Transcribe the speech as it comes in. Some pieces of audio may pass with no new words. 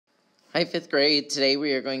Hi, 5th grade. Today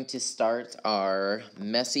we are going to start our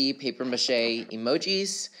messy paper mache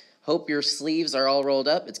emojis. Hope your sleeves are all rolled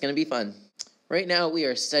up. It's going to be fun. Right now we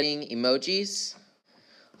are studying emojis.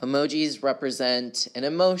 Emojis represent an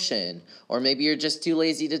emotion, or maybe you're just too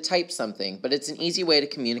lazy to type something, but it's an easy way to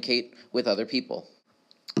communicate with other people.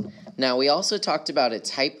 Now, we also talked about a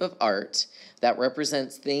type of art that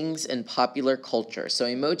represents things in popular culture. So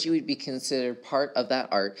emoji would be considered part of that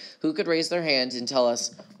art. Who could raise their hand and tell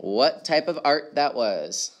us what type of art that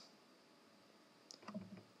was?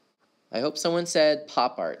 I hope someone said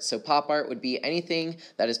pop art. So pop art would be anything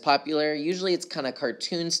that is popular. Usually it's kind of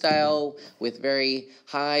cartoon style with very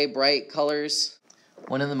high, bright colors.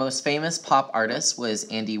 One of the most famous pop artists was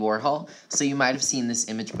Andy Warhol, so you might have seen this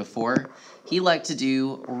image before. He liked to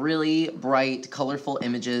do really bright, colorful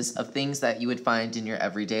images of things that you would find in your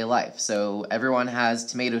everyday life. So everyone has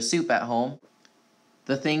tomato soup at home.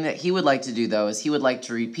 The thing that he would like to do, though, is he would like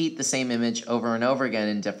to repeat the same image over and over again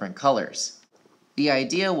in different colors. The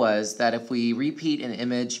idea was that if we repeat an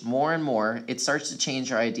image more and more, it starts to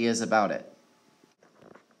change our ideas about it.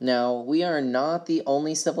 Now, we are not the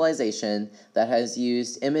only civilization that has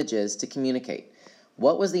used images to communicate.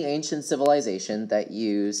 What was the ancient civilization that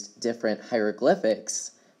used different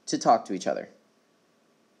hieroglyphics to talk to each other?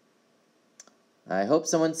 I hope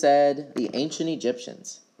someone said the ancient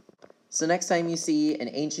Egyptians. So next time you see an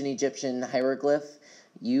ancient Egyptian hieroglyph,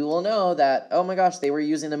 you will know that, oh my gosh, they were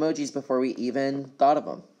using emojis before we even thought of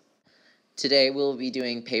them. Today we'll be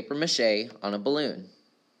doing paper mache on a balloon.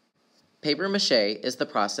 Paper mache is the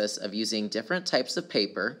process of using different types of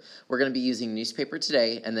paper. We're going to be using newspaper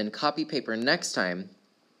today and then copy paper next time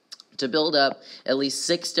to build up at least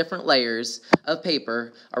 6 different layers of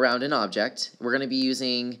paper around an object. We're going to be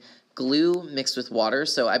using glue mixed with water,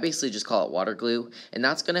 so I basically just call it water glue, and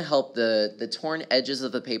that's going to help the torn edges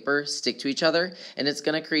of the paper stick to each other, and it's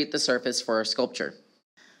going to create the surface for our sculpture.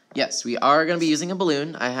 Yes, we are going to be using a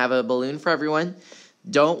balloon. I have a balloon for everyone.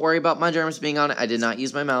 Don't worry about my germs being on it. I did not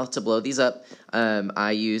use my mouth to blow these up.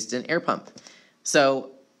 I used an air pump.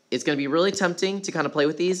 So it's going to be really tempting to kind of play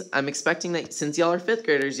with these. I'm expecting that since y'all are 5th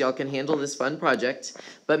graders, y'all can handle this fun project.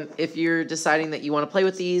 But if you're deciding that you want to play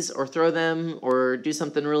with these or throw them or do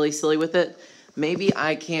something really silly with it, maybe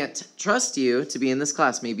I can't trust you to be in this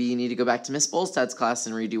class. Maybe you need to go back to Miss Bolstad's class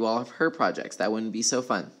and redo all of her projects. That wouldn't be so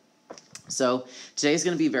fun. So today's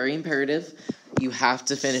going to be very imperative. You have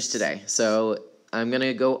to finish today. So I'm going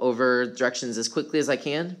to go over directions as quickly as I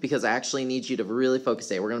can because I actually need you to really focus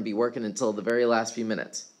today. We're going to be working until the very last few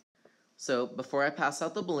minutes. So before I pass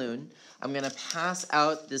out the balloon, I'm going to pass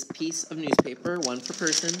out this piece of newspaper, one per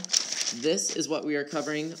person. This is what we are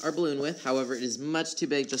covering our balloon with. However, it is much too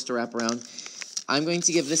big just to wrap around. I'm going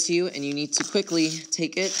to give this to you, and you need to quickly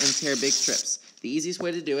take it and tear big strips. The easiest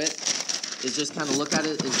way to do it is just kind of look at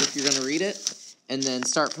it as if you're going to read it, and then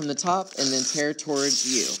start from the top and then tear towards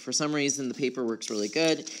you. For some reason, the paper works really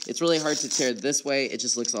good. It's really hard to tear this way. It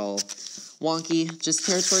just looks all wonky. Just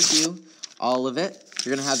tear towards you, all of it.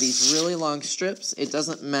 You're going to have these really long strips. It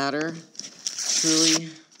doesn't matter truly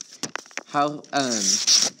how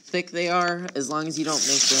thick they are as long as you don't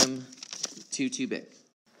make them too big.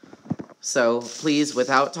 So please,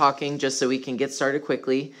 without talking, just so we can get started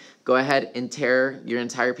quickly, go ahead and tear your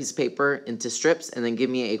entire piece of paper into strips and then give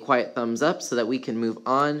me a quiet thumbs up so that we can move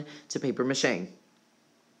on to paper mache.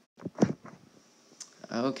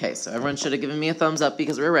 Okay, so everyone should have given me a thumbs up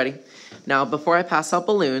because we're ready. Now, before I pass out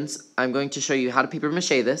balloons, I'm going to show you how to paper mache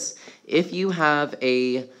this. If you have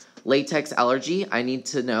a latex allergy, I need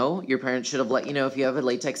to know. Your parents should have let you know if you have a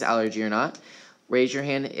latex allergy or not. Raise your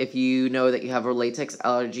hand if you know that you have a latex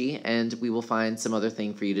allergy, and we will find some other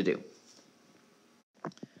thing for you to do.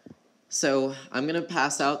 So I'm going to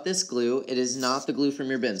pass out this glue. It is not the glue from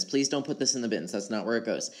your bins. Please don't put this in the bins. That's not where it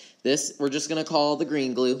goes. This we're just going to call the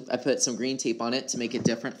green glue. I put some green tape on it to make it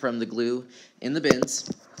different from the glue in the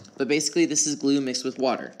bins. But basically this is glue mixed with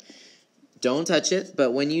water. Don't touch it,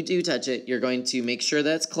 but when you do touch it, you're going to make sure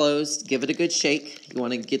that it's closed. Give it a good shake. You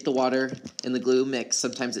want to get the water and the glue mixed.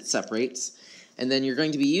 Sometimes it separates. And then you're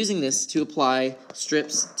going to be using this to apply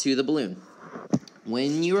strips to the balloon.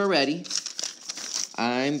 When you are ready,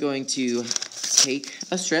 I'm going to take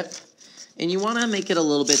a strip, and you want to make it a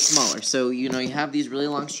little bit smaller. So, you have these really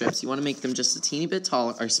long strips. You want to make them just a teeny bit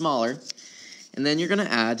taller or smaller, and then you're going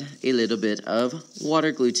to add a little bit of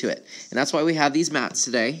water glue to it. And that's why we have these mats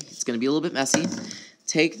today. It's going to be a little bit messy.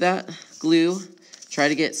 Take that glue, try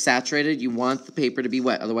to get saturated. You want the paper to be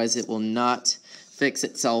wet, otherwise it will not fix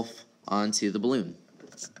itself onto the balloon.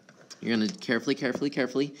 You're going to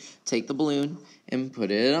carefully take the balloon and put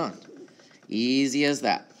it on. Easy as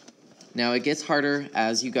that. Now it gets harder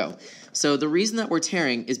as you go. So the reason that we're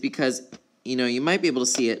tearing is because, you might be able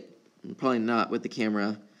to see it, probably not with the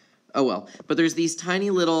camera. Oh well, but there's these tiny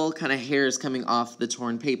little kind of hairs coming off the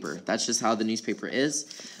torn paper. That's just how the newspaper is.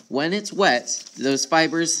 When it's wet, those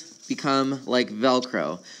fibers become like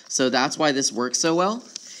Velcro. So that's why this works so well,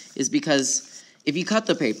 is because if you cut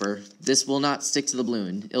the paper, this will not stick to the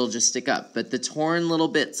balloon. It'll just stick up. But the torn little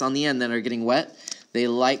bits on the end that are getting wet, they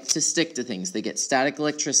like to stick to things. They get static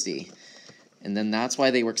electricity. And then that's why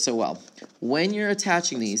they work so well. When you're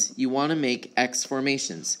attaching these, you want to make X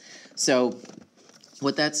formations. So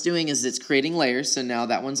what that's doing is it's creating layers. So now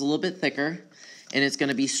that one's a little bit thicker, and it's going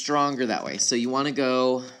to be stronger that way. So you want to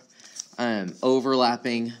go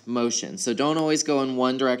overlapping motion. So don't always go in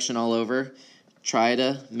one direction all over. Try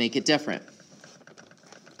to make it different.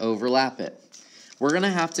 Overlap it. We're going to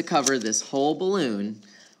have to cover this whole balloon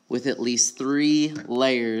with at least 3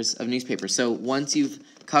 layers of newspaper. So once you've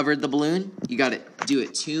covered the balloon, you got to do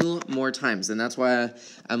it 2 more times. And that's why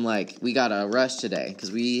I'm like, we got to rush today,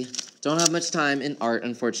 because we don't have much time in art,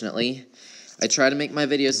 unfortunately. I try to make my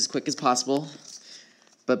videos as quick as possible,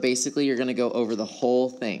 but basically you're going to go over the whole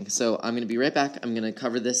thing. So I'm going to be right back. I'm going to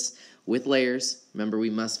cover this with layers. Remember, we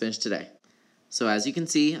must finish today. So as you can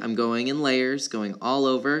see, I'm going in layers, going all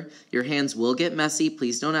over. Your hands will get messy.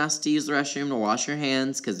 Please don't ask to use the restroom or wash your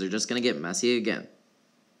hands, because they're just going to get messy again.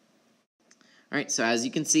 Alright, so as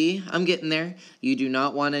you can see, I'm getting there. You do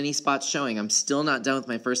not want any spots showing. I'm still not done with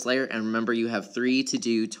my first layer, and remember, you have 3 to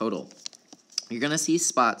do total. You're going to see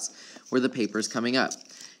spots where the paper's coming up.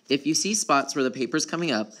 If you see spots where the paper's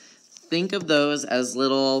coming up, think of those as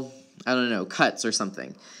little, cuts or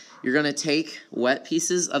something. You're going to take wet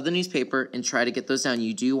pieces of the newspaper and try to get those down.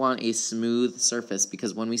 You do want a smooth surface,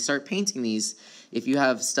 because when we start painting these, if you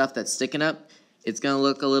have stuff that's sticking up, it's going to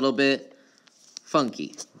look a little bit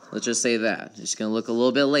funky. Let's just say that. It's going to look a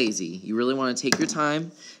little bit lazy. You really want to take your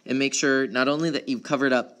time and make sure not only that you've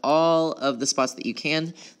covered up all of the spots that you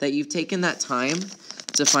can, that you've taken that time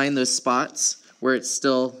to find those spots where it's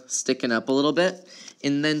still sticking up a little bit.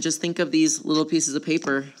 And then just think of these little pieces of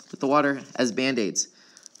paper with the water as Band-Aids,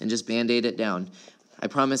 and just Band-Aid it down. I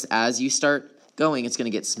promise as you start going, it's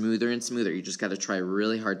going to get smoother and smoother. You just got to try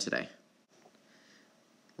really hard today.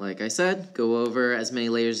 Like I said, go over as many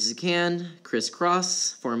layers as you can,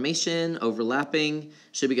 crisscross, formation, overlapping,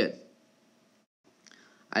 should be good.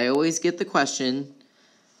 I always get the question,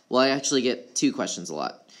 well, I actually get 2 questions a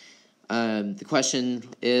lot. The question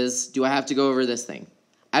is, do I have to go over this thing?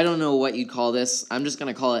 I don't know what you'd call this. I'm just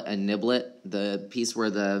going to call it a niblet, the piece where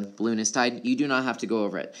the balloon is tied. You do not have to go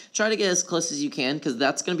over it. Try to get as close as you can, because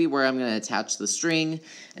that's going to be where I'm going to attach the string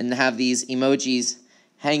and have these emojis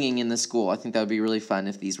hanging in the school. I think that would be really fun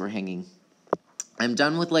if these were hanging. I'm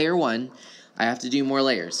done with layer 1. I have to do more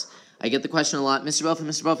layers. I get the question a lot, Mr.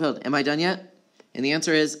 Belfield, am I done yet? And the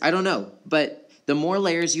answer is, I don't know. But the more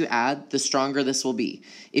layers you add, the stronger this will be.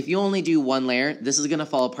 If you only do 1 layer, this is going to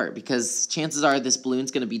fall apart, because chances are this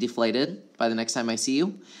balloon's going to be deflated by the next time I see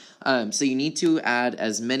you. So you need to add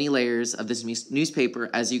as many layers of this newspaper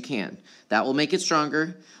as you can. That will make it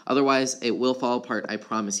stronger. Otherwise, it will fall apart, I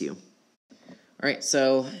promise you. Alright,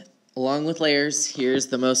 so along with layers, here's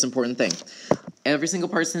the most important thing. Every single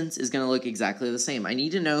person's is going to look exactly the same. I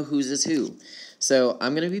need to know whose is who. So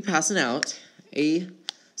I'm going to be passing out a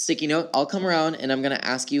sticky note. I'll come around and I'm going to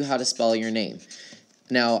ask you how to spell your name.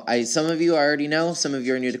 Now, some of you already know, some of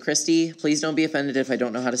you are new to Christy. Please don't be offended if I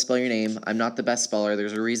don't know how to spell your name. I'm not the best speller.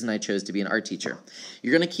 There's a reason I chose to be an art teacher.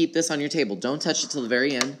 You're going to keep this on your table. Don't touch it till the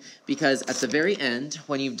very end, because at the very end,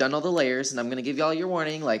 when you've done all the layers, and I'm going to give you all your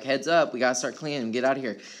warning, like heads up, we got to start cleaning and get out of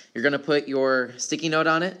here. You're going to put your sticky note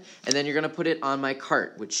on it, and then you're going to put it on my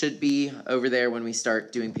cart, which should be over there when we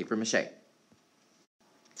start doing paper mache.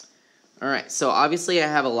 Alright, so obviously I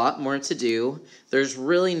have a lot more to do. There's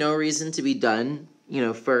really no reason to be done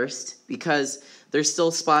first, because there's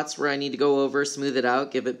still spots where I need to go over, smooth it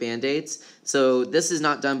out, give it Band-Aids. So this is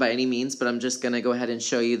not done by any means, but I'm just going to go ahead and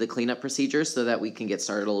show you the cleanup procedure so that we can get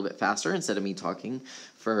started a little bit faster instead of me talking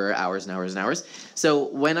for hours and hours and hours. So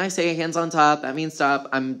when I say hands on top, that means stop.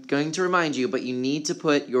 I'm going to remind you, but you need to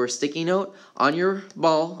put your sticky note on your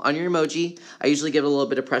ball, on your emoji. I usually give it a little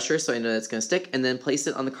bit of pressure so I know that's going to stick, and then place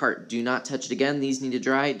it on the cart. Do not touch it again. These need to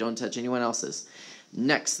dry. Don't touch anyone else's.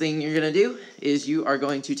 Next thing you're going to do is you are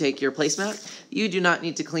going to take your placemat. You do not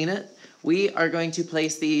need to clean it. We are going to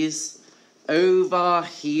place these over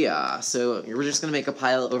here. So we're just going to make a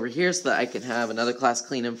pile over here so that I can have another class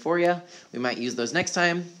clean them for you. We might use those next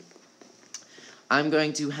time. I'm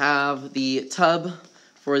going to have the tub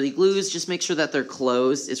for the glues. Just make sure that they're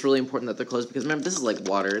closed. It's really important that they're closed, because remember, this is like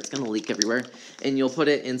water. It's going to leak everywhere. And you'll put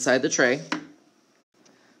it inside the tray.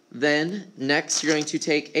 Then, next, you're going to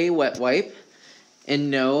take a wet wipe.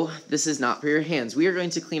 And no, this is not for your hands. We are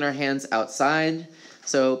going to clean our hands outside.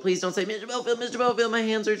 So please don't say, Mr. Belfield, my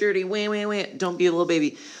hands are dirty. Wait. Don't be a little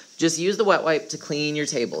baby. Just use the wet wipe to clean your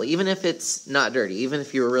table, even if it's not dirty. Even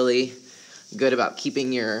if you're really good about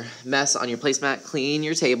keeping your mess on your placemat, clean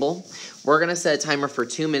your table. We're going to set a timer for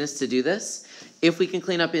 2 minutes to do this. If we can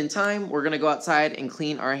clean up in time, we're going to go outside and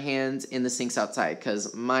clean our hands in the sinks outside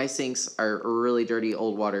because my sinks are really dirty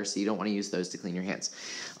old water, so you don't want to use those to clean your hands.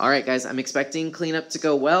 All right, guys, I'm expecting cleanup to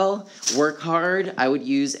go well. Work hard. I would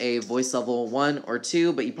use a voice level 1 or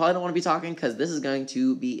 2, but you probably don't want to be talking because this is going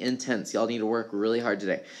to be intense. Y'all need to work really hard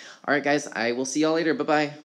today. All right, guys, I will see y'all later. Bye-bye.